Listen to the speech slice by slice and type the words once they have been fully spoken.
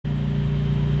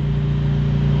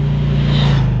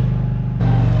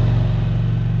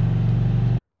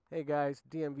Hey guys,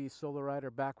 DMV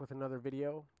SoloRider back with another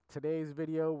video. Today's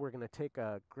video, we're going to take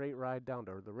a great ride down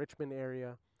to the Richmond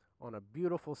area on a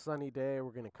beautiful sunny day. We're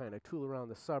going to kind of tool around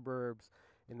the suburbs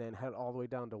and then head all the way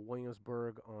down to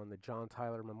Williamsburg on the John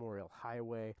Tyler Memorial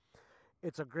Highway.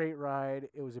 It's a great ride.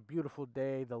 It was a beautiful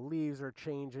day. The leaves are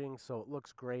changing, so it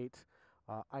looks great.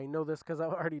 I know this because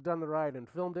I've already done the ride and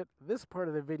filmed it. This part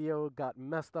of the video got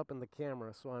messed up in the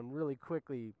camera, so I'm really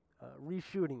quickly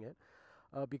reshooting it.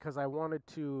 Because I wanted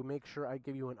to make sure I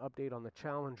give you an update on the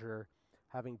Challenger,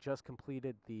 having just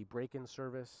completed the break-in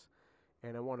service,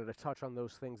 and I wanted to touch on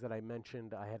those things that I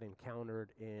mentioned I had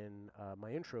encountered in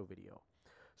my intro video.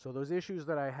 So those issues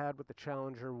that I had with the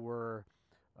Challenger were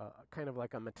kind of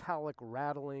like a metallic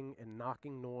rattling and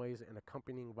knocking noise and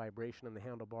accompanying vibration in the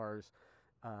handlebars,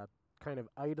 kind of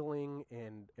idling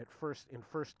and in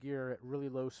first gear at really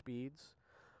low speeds.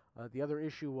 The other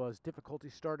issue was difficulty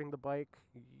starting the bike.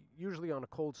 Usually on a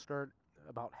cold start,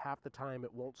 about half the time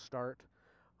it won't start.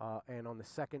 And on the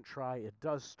second try, it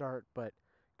does start, but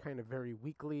kind of very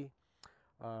weakly.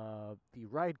 The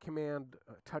ride command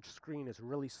touch screen is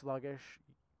really sluggish.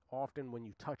 Often when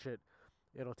you touch it,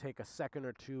 it'll take a second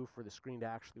or two for the screen to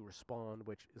actually respond,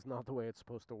 which is not the way it's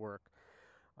supposed to work.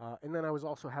 And then I was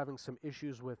also having some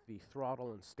issues with the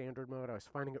throttle in standard mode. I was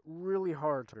finding it really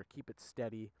hard to keep it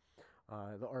steady.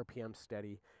 The RPM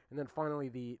steady. And then finally,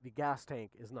 the gas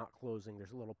tank is not closing.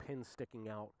 There's a little pin sticking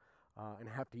out, and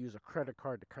I have to use a credit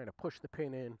card to kind of push the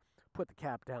pin in, put the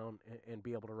cap down, and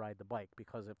be able to ride the bike,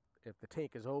 because if the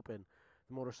tank is open,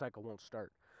 the motorcycle won't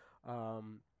start.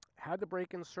 Had the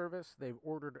break-in service. They've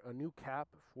ordered a new cap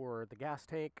for the gas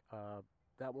tank.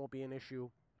 That won't be an issue.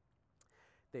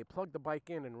 They plugged the bike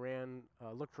in and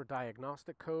looked for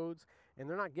diagnostic codes, and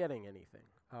they're not getting anything.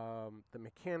 The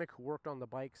mechanic who worked on the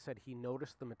bike said he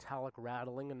noticed the metallic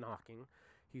rattling and knocking.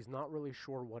 He's not really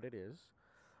sure what it is.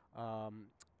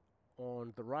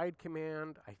 On the ride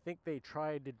command, I think they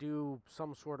tried to do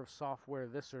some sort of software,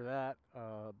 this or that.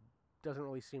 Doesn't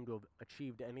really seem to have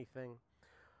achieved anything.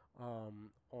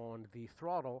 On the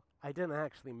throttle, I didn't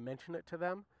actually mention it to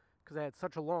them, because I had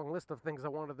such a long list of things I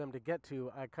wanted them to get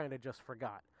to, I kind of just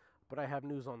forgot. But I have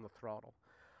news on the throttle.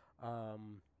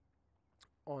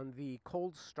 On the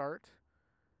cold start,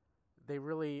 they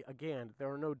really, again, there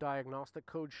are no diagnostic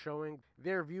codes showing.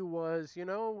 Their view was,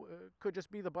 could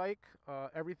just be the bike.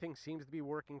 Everything seems to be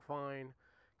working fine.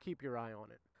 Keep your eye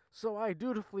on it. So I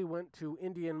dutifully went to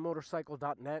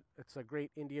IndianMotorcycle.net. It's a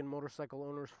great Indian motorcycle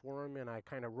owners forum, and I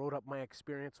kind of wrote up my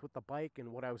experience with the bike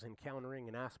and what I was encountering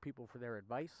and asked people for their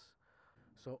advice.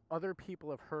 So other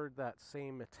people have heard that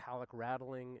same metallic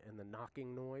rattling and the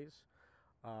knocking noise.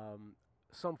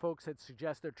 Some folks had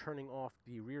suggested turning off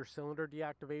the rear cylinder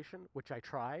deactivation, which I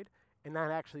tried, and that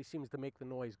actually seems to make the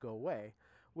noise go away,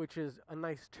 which is a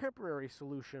nice temporary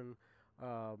solution,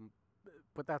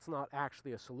 but that's not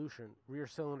actually a solution. Rear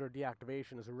cylinder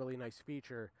deactivation is a really nice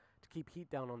feature to keep heat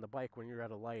down on the bike when you're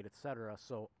at a light, etc.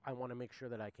 So I want to make sure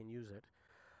that I can use it.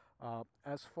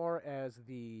 As far as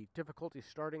the difficulty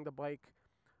starting the bike,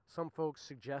 some folks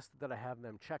suggested that I have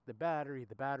them check the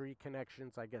battery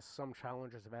connections. I guess some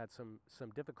challengers have had some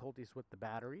difficulties with the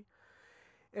battery.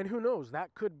 And who knows,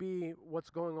 that could be what's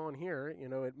going on here.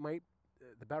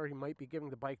 The battery might be giving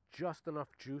the bike just enough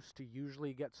juice to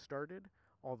usually get started,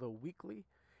 although weakly.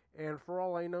 And for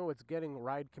all I know, it's getting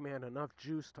ride command enough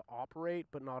juice to operate,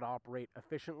 but not operate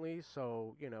efficiently.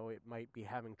 So, it might be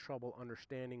having trouble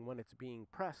understanding when it's being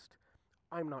pressed.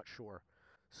 I'm not sure.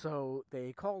 So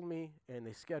they called me and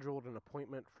they scheduled an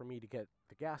appointment for me to get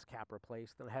the gas cap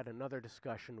replaced. And I had another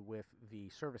discussion with the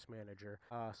service manager.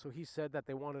 So he said that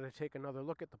they wanted to take another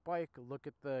look at the bike, look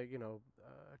at the,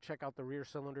 check out the rear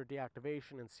cylinder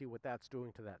deactivation and see what that's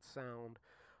doing to that sound.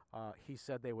 He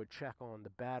said they would check on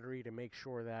the battery to make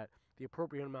sure that the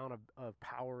appropriate amount of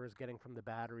power is getting from the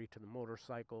battery to the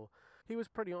motorcycle. He was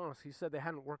pretty honest. He said they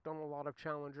hadn't worked on a lot of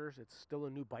Challengers. It's still a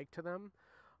new bike to them.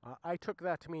 I took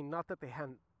that to mean not that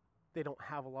they don't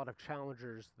have a lot of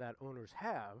Challengers that owners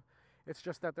have. It's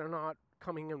just that they're not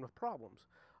coming in with problems,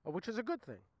 which is a good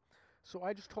thing. So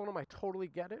I just told him I totally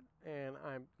get it, and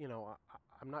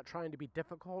I'm not trying to be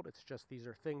difficult. It's just these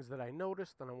are things that I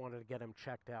noticed, and I wanted to get him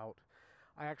checked out.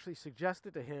 I actually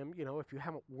suggested to him, if you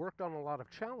haven't worked on a lot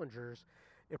of Challengers,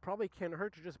 it probably can't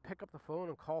hurt to just pick up the phone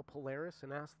and call Polaris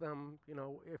and ask them,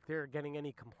 if they're getting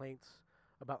any complaints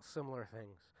about similar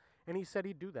things. And he said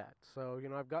he'd do that. So,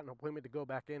 I've got an appointment to go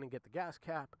back in and get the gas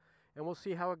cap, and we'll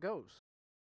see how it goes.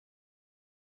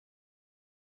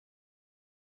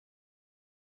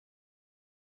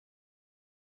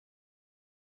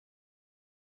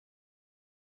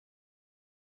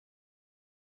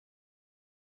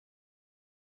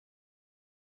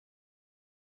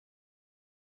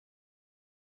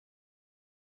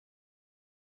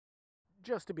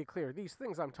 just to be clear, these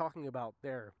things I'm talking about,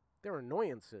 they're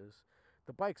annoyances.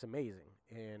 The bike's amazing,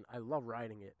 and I love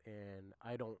riding it, and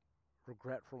I don't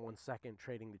regret for 1 second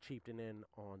trading the Chieftain in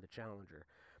on the Challenger.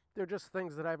 They're just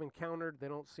things that I've encountered. They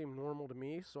don't seem normal to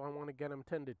me, so I want to get them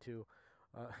tended to.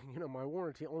 My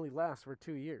warranty only lasts for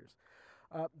 2 years.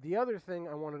 The other thing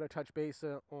I wanted to touch base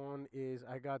on is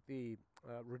I got the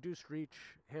reduced reach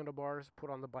handlebars put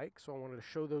on the bike, so I wanted to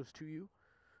show those to you.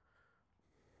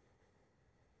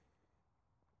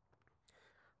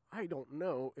 I don't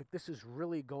know if this is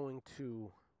really going to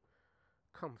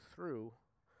come through,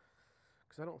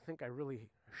 because I don't think I really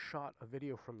shot a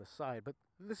video from the side, but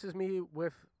this is me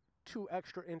with 2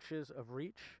 extra inches of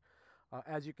reach.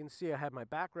 As you can see, I had my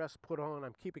backrest put on.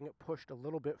 I'm keeping it pushed a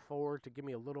little bit forward to give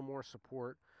me a little more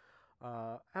support.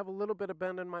 I have a little bit of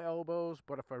bend in my elbows,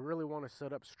 but if I really want to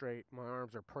sit up straight, my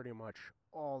arms are pretty much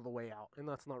all the way out, and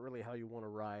that's not really how you want to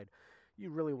ride. You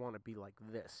really want to be like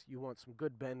this. You want some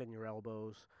good bend in your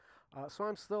elbows. So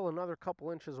I'm still another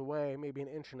couple inches away, maybe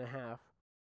 1.5 inches.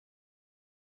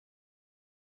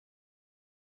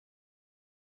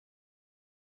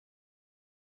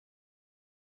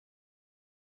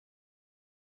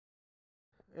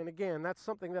 And again, that's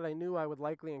something that I knew I would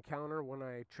likely encounter when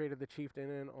I traded the Chieftain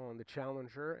in on the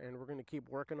Challenger, and we're going to keep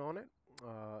working on it.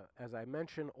 As I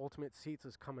mentioned, Ultimate Seats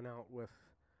is coming out with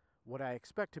what I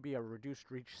expect to be a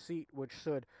reduced reach seat, which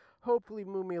should hopefully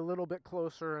move me a little bit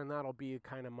closer, and that'll be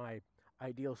kind of my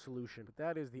ideal solution. But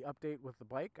that is the update with the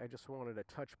bike. I just wanted to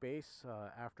touch base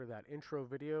after that intro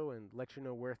video and let you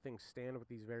know where things stand with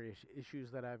these various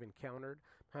issues that I've encountered.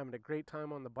 I'm having a great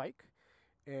time on the bike.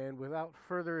 And without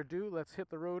further ado, let's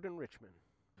hit the road in Richmond.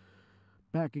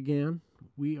 Back again.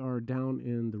 We are down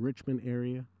in the Richmond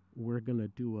area. We're going to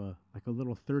do a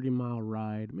little 30-mile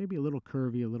ride, maybe a little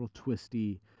curvy, a little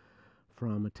twisty,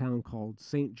 from a town called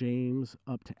St. James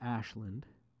up to Ashland.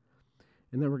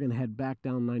 And then we're going to head back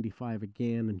down 95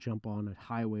 again and jump on a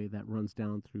highway that runs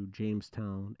down through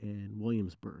Jamestown and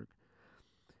Williamsburg.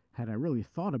 Had I really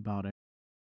thought about it,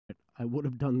 I would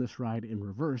have done this ride in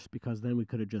reverse, because then we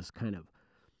could have just kind of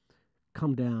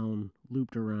come down,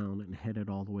 looped around, and headed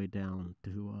all the way down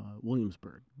to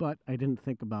Williamsburg. But I didn't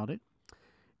think about it,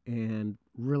 and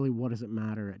really, what does it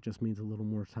matter? It just means a little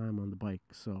more time on the bike,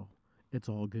 so it's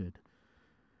all good.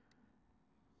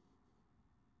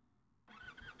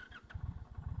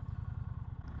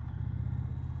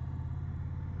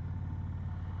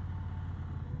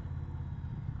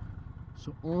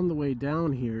 So on the way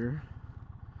down here,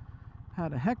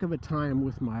 had a heck of a time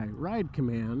with my ride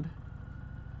command,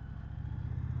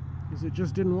 because it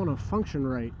just didn't want to function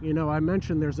right. I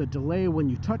mentioned there's a delay when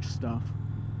you touch stuff,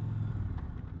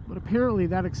 but apparently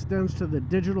that extends to the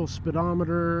digital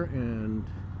speedometer and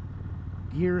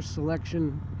gear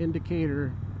selection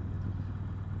indicator.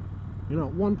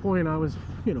 At one point I was,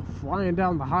 flying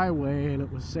down the highway, and it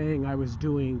was saying I was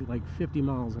doing like 50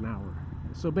 miles an hour.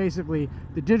 So basically,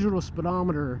 the digital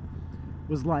speedometer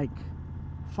was like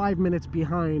 5 minutes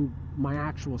behind my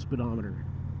actual speedometer.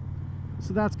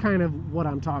 So that's kind of what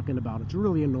I'm talking about. It's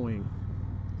really annoying.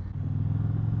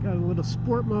 Got a little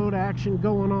sport mode action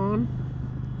going on.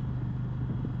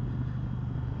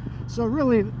 So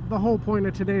really, the whole point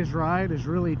of today's ride is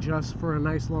really just for a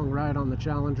nice long ride on the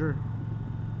Challenger.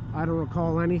 I don't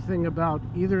recall anything about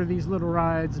either of these little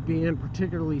rides being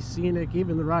particularly scenic,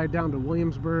 even the ride down to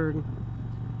Williamsburg.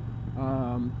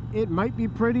 It might be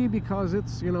pretty because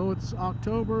it's, it's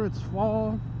October, it's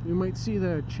fall. You might see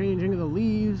the changing of the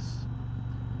leaves.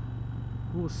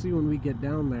 We'll see when we get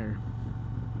down there.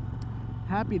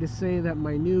 Happy to say that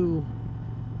my new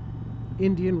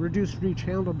Indian reduced reach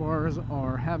handlebars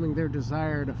are having their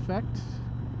desired effect.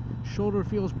 Shoulder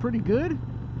feels pretty good,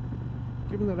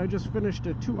 given that I just finished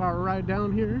a 2-hour ride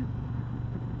down here.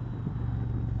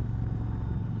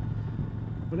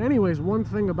 But anyways, one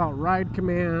thing about Ride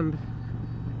Command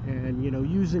and,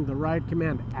 using the Ride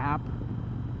Command app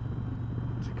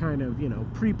to kind of,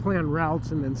 pre-plan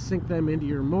routes and then sync them into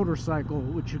your motorcycle,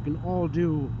 which you can all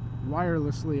do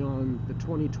wirelessly on the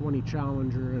 2020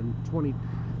 Challenger and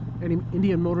any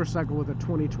Indian motorcycle with a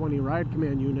 2020 Ride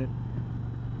Command unit.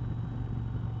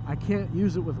 I can't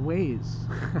use it with Waze.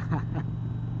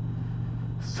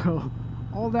 So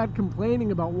all that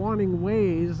complaining about wanting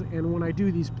Waze, and when I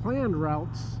do these planned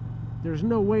routes, there's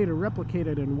no way to replicate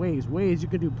it in Waze. Waze, you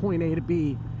can do point A to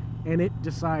B, and it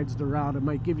decides the route. It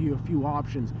might give you a few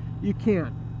options. You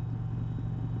can't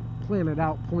plan it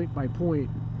out point by point.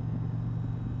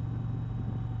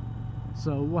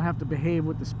 So we'll have to behave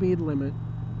with the speed limit,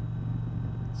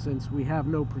 since we have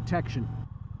no protection.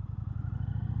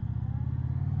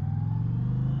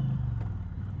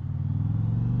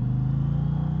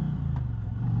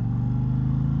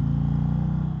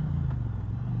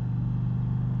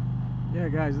 Yeah,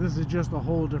 guys, this is just a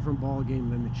whole different ball game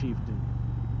than the Chieftain.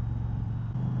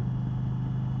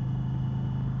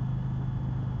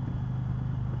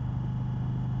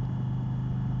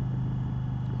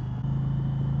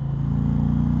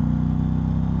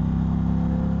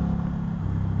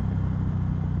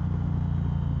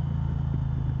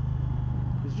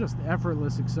 It's just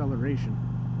effortless acceleration.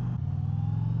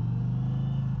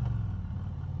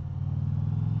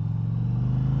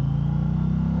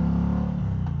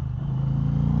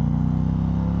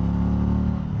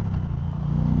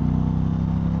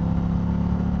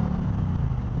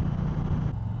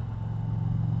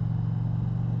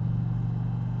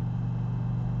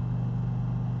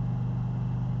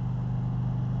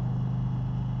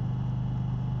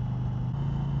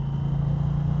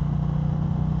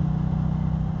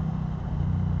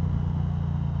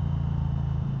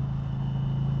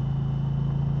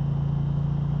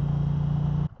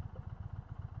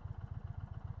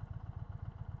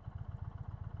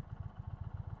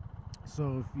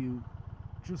 So if you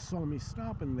just saw me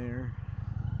stopping there,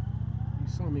 you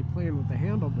saw me playing with the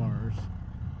handlebars.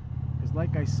 Because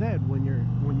like I said, when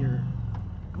you're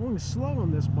going slow on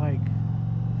this bike,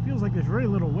 it feels like there's very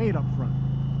little weight up front.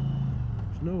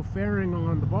 There's no fairing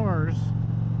on the bars,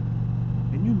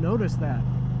 and you notice that.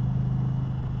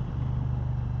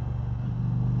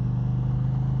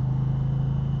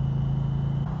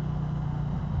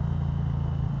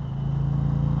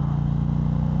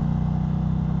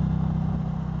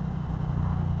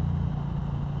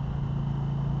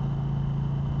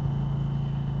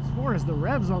 As far as the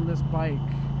revs on this bike,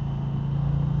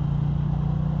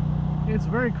 it's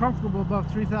very comfortable above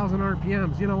 3,000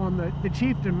 RPMs. You know, on the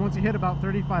Chieftain, once you hit about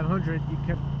 3,500, you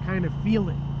can kind of feel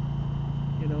it.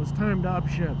 You know, it's time to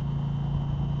upshift.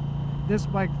 This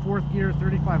bike, 4th gear,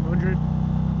 3,500,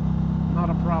 not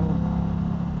a problem.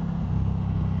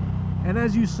 And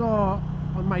as you saw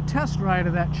on my test ride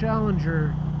of that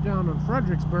Challenger down in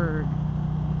Fredericksburg,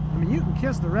 I mean, you can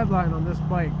kiss the red line on this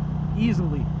bike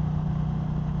easily.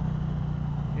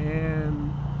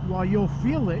 And while you'll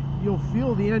feel it, you'll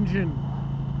feel the engine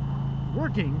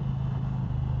working,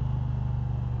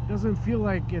 it doesn't feel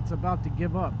like it's about to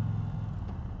give up.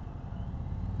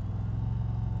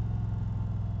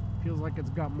 Feels like it's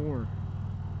got more.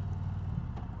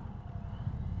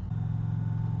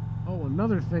 Oh,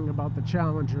 another thing about the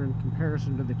Challenger in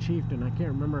comparison to the Chieftain, I can't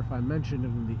remember if I mentioned it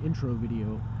in the intro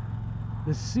video.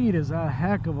 The seat is a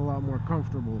heck of a lot more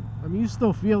comfortable. I mean, you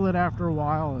still feel it after a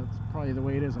while. It's probably the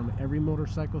way it is on every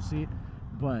motorcycle seat,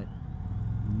 but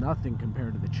nothing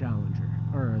compared to the Challenger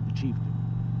or the Chieftain.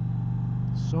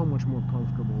 So much more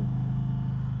comfortable.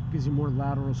 Gives you more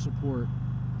lateral support.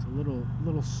 It's a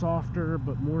little softer,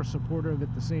 but more supportive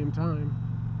at the same time.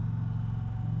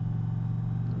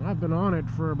 And I've been on it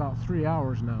for about 3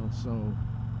 hours now, so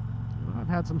you know, I've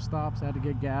had some stops, had to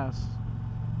get gas,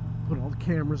 put all the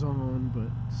cameras on, but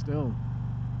still,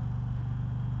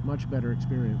 much better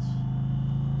experience.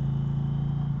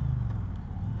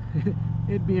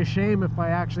 It'd be a shame if I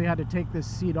actually had to take this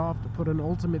seat off to put an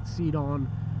ultimate seat on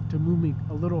to move me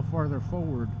a little farther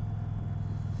forward.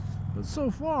 But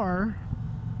so far,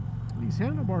 these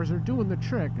handlebars are doing the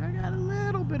trick. I got a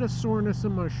little bit of soreness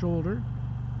in my shoulder,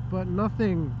 but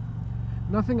nothing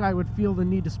I would feel the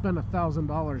need to spend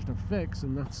 $1,000 to fix,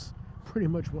 and that's pretty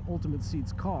much what ultimate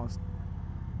seats cost.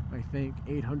 I think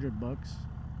 800 bucks.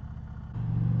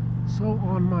 So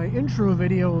on my intro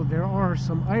video, there are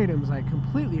some items I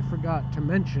completely forgot to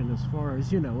mention as far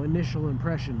as, you know, initial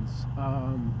impressions.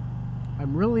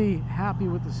 I'm really happy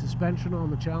with the suspension on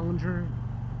the Challenger.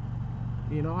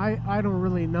 You know, I don't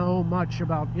really know much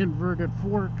about inverted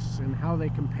forks and how they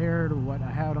compare to what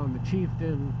I had on the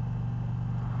Chieftain,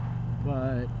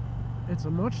 but it's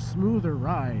a much smoother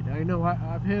ride. I know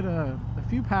I've hit a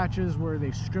few patches where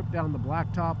they stripped down the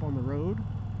blacktop on the road,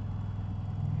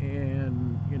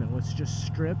 and you know, it's just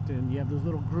stripped and you have those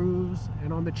little grooves.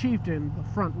 And on the Chieftain, the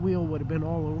front wheel would have been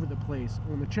all over the place.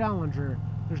 On the Challenger,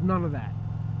 there's none of that.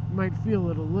 You might feel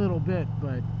it a little bit,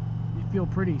 but you feel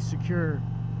pretty secure.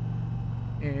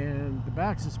 And the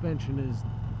back suspension is,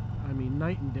 I mean,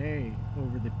 night and day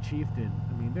over the Chieftain.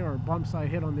 I mean, there are bumps I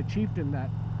hit on the Chieftain that,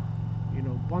 you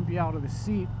know, bump you out of the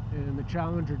seat, and the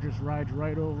Challenger just rides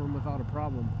right over them without a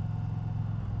problem.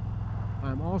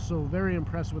 I'm also very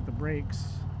impressed with the brakes.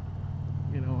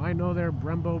 You know, I know they're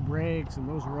Brembo brakes, and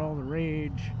those were all the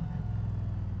rage.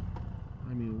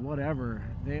 I mean, whatever.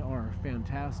 They are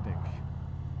fantastic.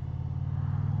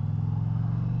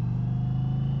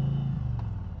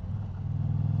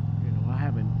 You know, I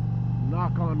haven't,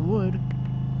 knock on wood,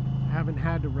 I haven't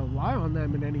had to rely on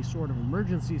them in any sort of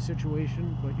emergency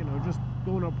situation, but, you know, just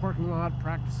going to a parking lot,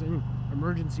 practicing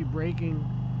emergency braking.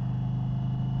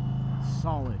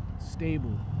 Solid,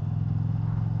 stable.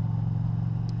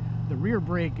 The rear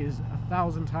brake is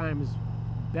 1,000 times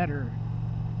better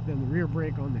than the rear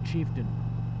brake on the Chieftain.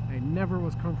 I never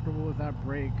was comfortable with that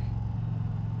brake.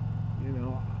 You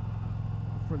know,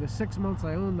 for the 6 months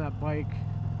I owned that bike,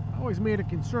 I always made a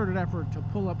concerted effort to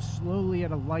pull up slowly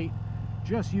at a light,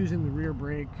 just using the rear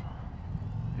brake.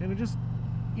 And it just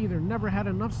either never had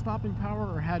enough stopping power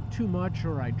or had too much,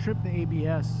 or I tripped the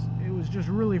ABS. It was just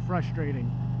really frustrating.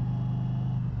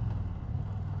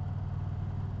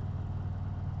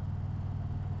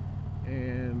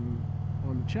 And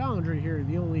on the Challenger here,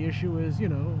 the only issue is, you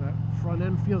know, that front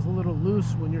end feels a little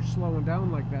loose when you're slowing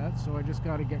down like that, so I just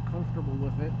got to get comfortable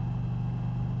with it.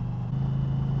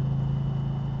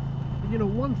 But, you know,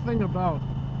 one thing about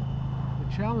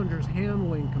the Challenger's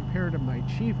handling compared to my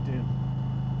Chieftain,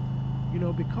 you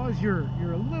know, because you're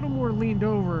a little more leaned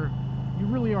over, you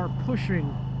really are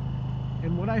pushing.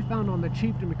 And what I found on the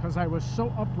Chieftain, because I was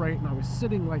so upright and I was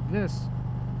sitting like this,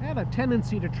 I had a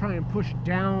tendency to try and push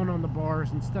down on the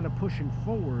bars instead of pushing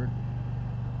forward.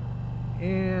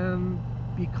 And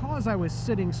because I was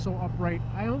sitting so upright,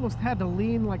 I almost had to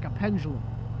lean like a pendulum.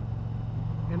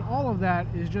 And all of that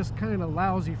is just kind of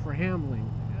lousy for handling.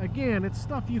 Again, it's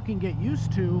stuff you can get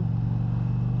used to,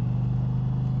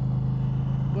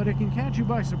 but it can catch you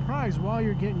by surprise while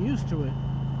you're getting used to it.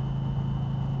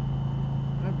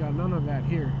 I've got none of that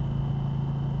here.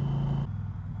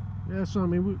 Yeah, so I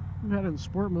mean, we've had it in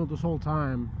sport mode this whole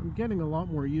time. I'm getting a lot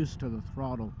more used to the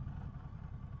throttle.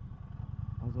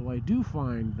 Although I do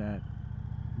find that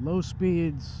low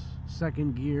speeds,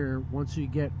 second gear, once you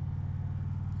get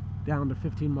down to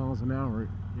 15 miles an hour,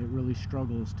 it really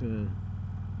struggles to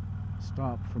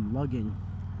stop from lugging.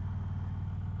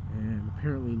 And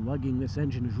apparently lugging this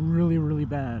engine is really, really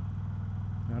bad.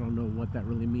 I don't know what that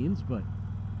really means, but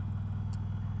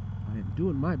I am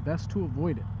doing my best to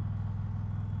avoid it.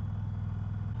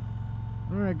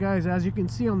 Alright guys, as you can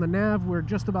see on the nav, we're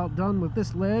just about done with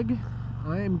this leg.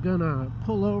 I am gonna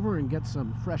pull over and get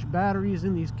some fresh batteries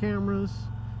in these cameras,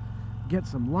 get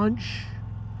some lunch,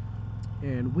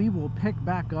 and we will pick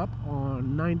back up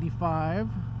on 95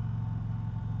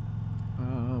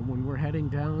 when we're heading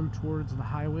down towards the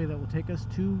highway that will take us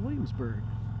to Williamsburg.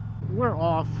 We're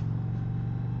off.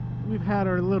 We've had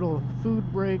our little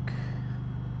food break.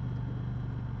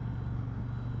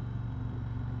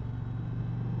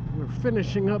 We're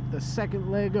finishing up the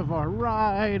second leg of our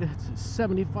ride. It's a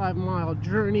 75-mile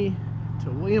journey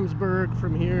to Williamsburg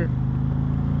from here.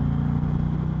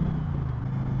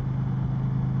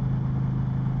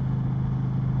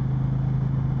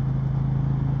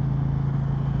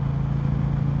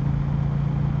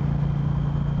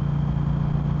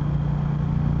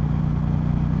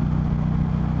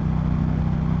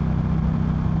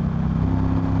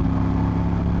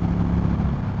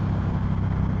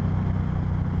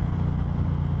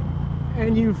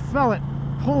 And you felt it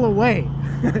pull away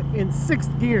in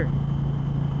 6th gear.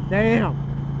 Damn.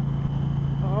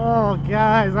 Oh,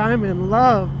 guys, I'm in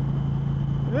love.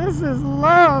 This is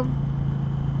love.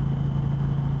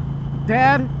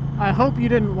 Dad, I hope you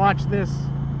didn't watch this.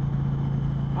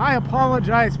 I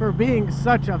apologize for being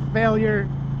such a failure.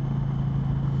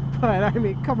 But, I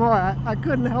mean, come on, I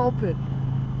couldn't help it.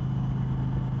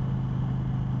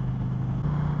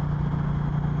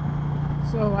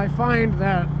 So I find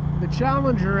that the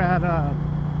Challenger at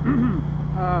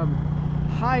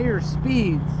higher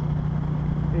speeds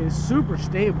is super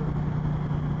stable.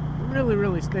 Really,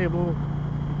 really stable.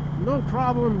 No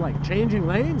problem like changing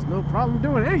lanes, no problem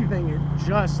doing anything. It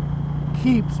just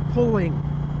keeps pulling.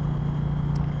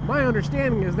 My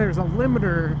understanding is there's a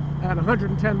limiter at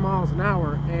 110 miles an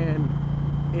hour and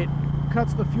it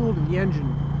cuts the fuel to the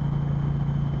engine.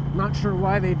 Not sure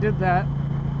why they did that.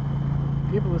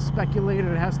 People have speculated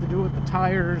it has to do with the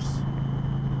tires.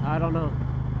 I don't know.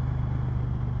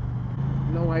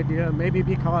 No idea. Maybe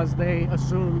because they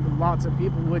assumed lots of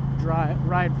people would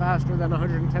ride faster than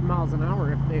 110 miles an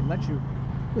hour if they let you.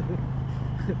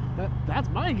 That's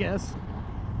my guess.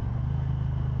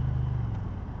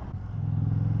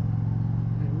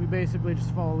 And we basically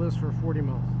just follow this for 40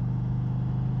 miles.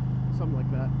 Something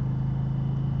like that.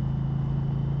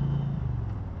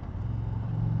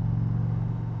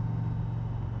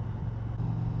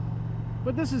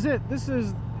 But this is it. This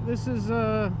is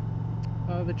the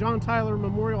John Tyler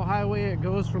Memorial Highway. It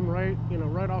goes from right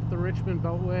off the Richmond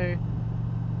Beltway,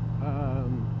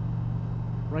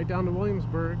 right down to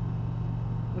Williamsburg.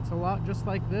 It's a lot just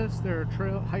like this. There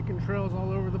are hiking trails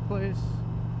all over the place,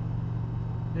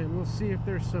 and we'll see if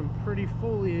there's some pretty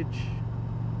foliage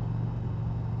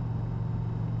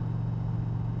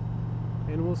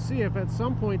And we'll see if at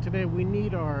some point today we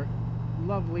need our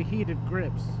lovely heated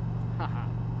grips. Haha.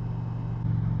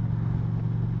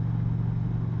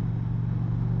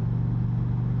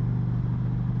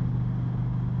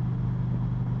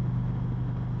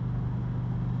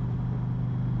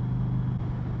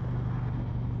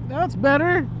 That's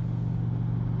better.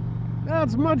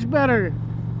 That's much better.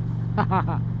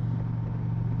 Haha.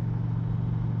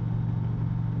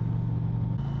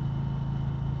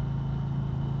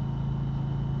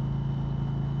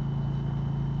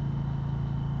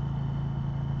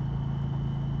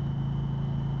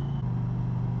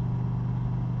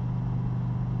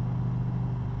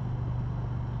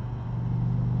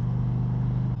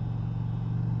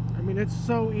 I mean, it's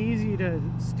so easy to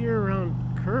steer around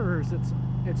curves.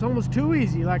 It's almost too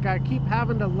easy. Like, I keep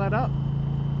having to let up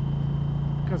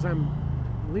because I'm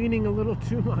leaning a little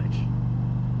too much.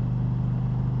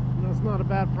 And that's not a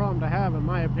bad problem to have, in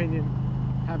my opinion,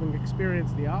 having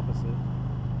experienced the opposite.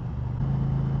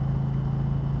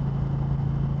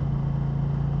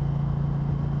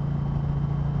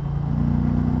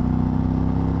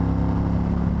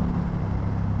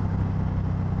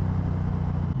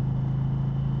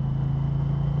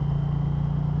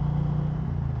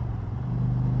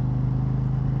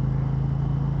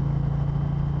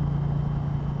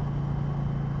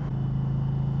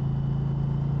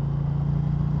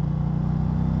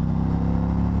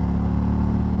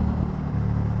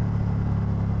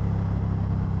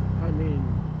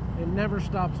 Never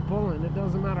stops pulling. It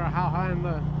doesn't matter how high in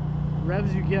the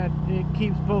revs you get, it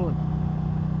keeps pulling.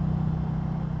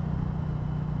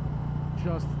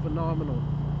 Just phenomenal.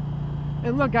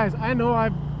 And look, guys, I know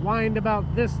I've whined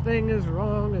about this thing is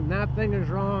wrong and that thing is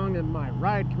wrong and my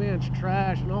ride command's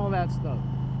trash and all that stuff.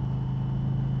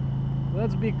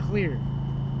 Let's be clear.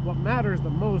 What matters the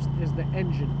most is the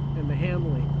engine and the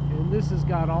handling, and this has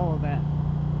got all of that.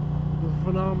 It's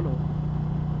phenomenal.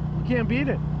 You can't beat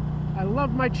it. I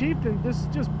love my Chieftain. This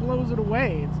just blows it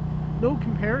away. It's no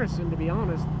comparison, to be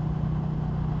honest.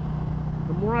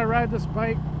 The more I ride this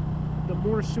bike, the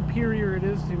more superior it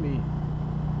is to me.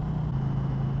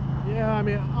 Yeah, I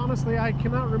mean, honestly, I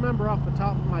cannot remember off the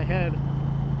top of my head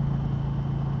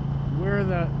where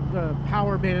the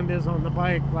power band is on the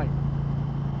bike, like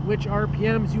which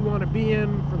RPMs you want to be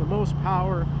in for the most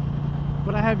power,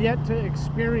 but I have yet to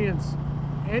experience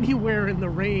anywhere in the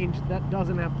range that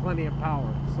doesn't have plenty of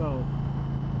power. So,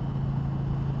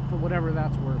 for whatever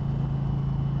that's worth.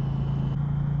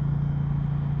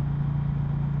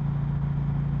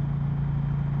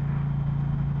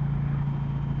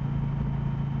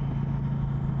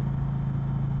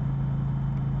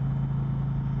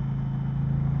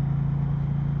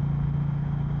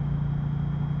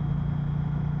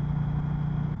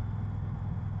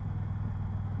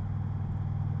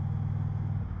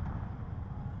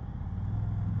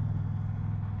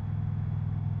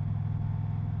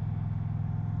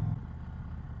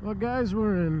 Well, guys,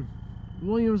 we're in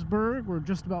Williamsburg. We're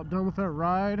just about done with our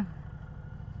ride. I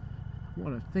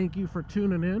want to thank you for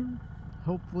tuning in.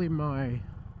 Hopefully my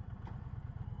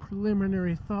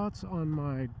preliminary thoughts on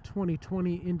my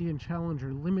 2020 Indian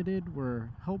Challenger Limited were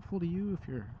helpful to you if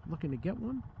you're looking to get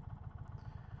one.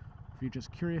 If you're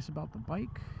just curious about the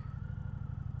bike.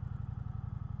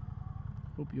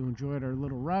 Hope you enjoyed our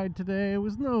little ride today. It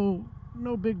was no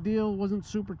big deal. It wasn't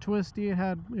super twisty. It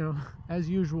had, you know, as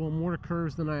usual, more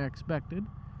curves than I expected.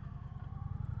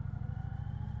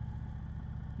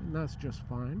 And that's just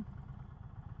fine.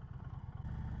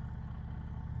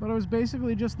 But it was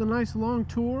basically just a nice long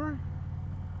tour.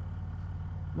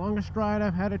 Longest ride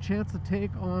I've had a chance to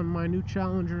take on my new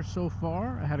Challenger so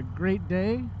far. I had a great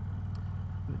day.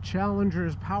 The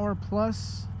Challenger's Power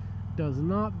Plus does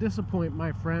not disappoint,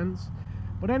 my friends.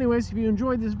 But anyways, if you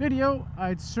enjoyed this video,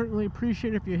 I'd certainly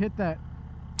appreciate it if you hit that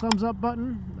thumbs up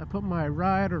button. I put my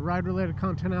ride or ride-related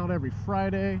content out every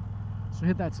Friday. So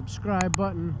hit that subscribe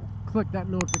button, click that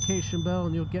notification bell,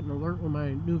 and you'll get an alert when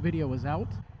my new video is out.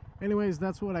 Anyways,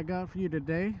 that's what I got for you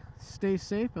today. Stay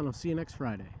safe, and I'll see you next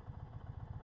Friday.